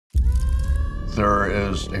There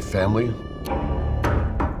is a family,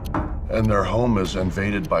 and their home is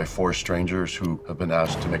invaded by 4 strangers who have been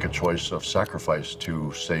asked to make a choice of sacrifice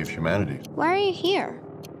to save humanity. Why are you here?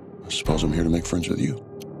 I suppose I'm here to make friends with you.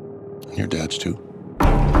 And your dad's too.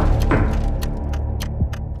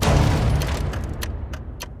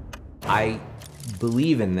 I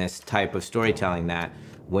believe in this type of storytelling that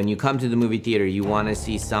when you come to the movie theater, you want to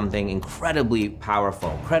see something incredibly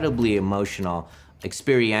powerful, incredibly emotional,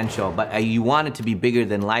 experiential, but you want it to be bigger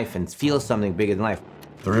than life and feel something bigger than life.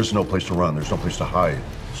 There is no place to run. There's no place to hide.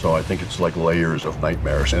 So I think it's like layers of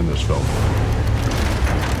nightmares in this film.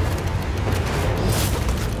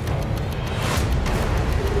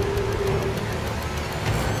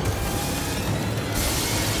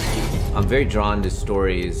 I'm very drawn to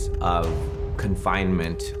stories of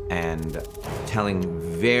confinement and telling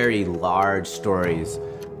very large stories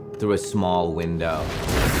through a small window.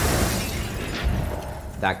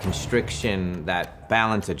 That constriction, that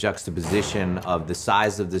balance, a juxtaposition of the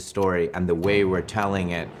size of the story and the way we're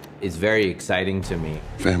telling it is very exciting to me.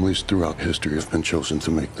 Families throughout history have been chosen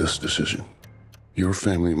to make this decision. Your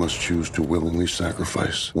family must choose to willingly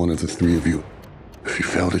sacrifice one of the 3 of you. If you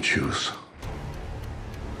fail to choose,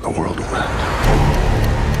 the world will end.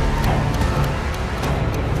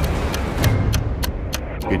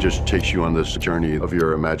 It just takes you on this journey of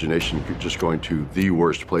your imagination, just going to the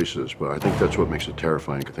worst places. But I think that's what makes it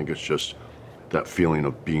terrifying. I think it's just that feeling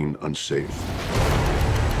of being unsafe.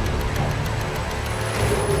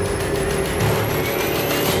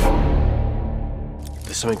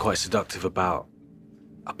 There's something quite seductive about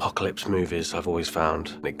apocalypse movies, I've always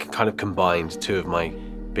found. It kind of combined 2 of my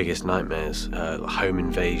biggest nightmares, home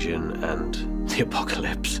invasion and the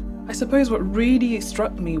apocalypse. I suppose what really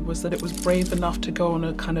struck me was that it was brave enough to go on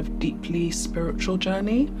a kind of deeply spiritual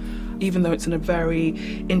journey, even though it's in a very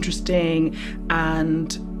interesting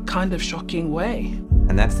and kind of shocking way.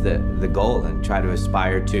 And that's the goal, and try to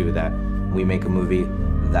aspire to that we make a movie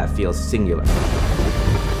that feels singular.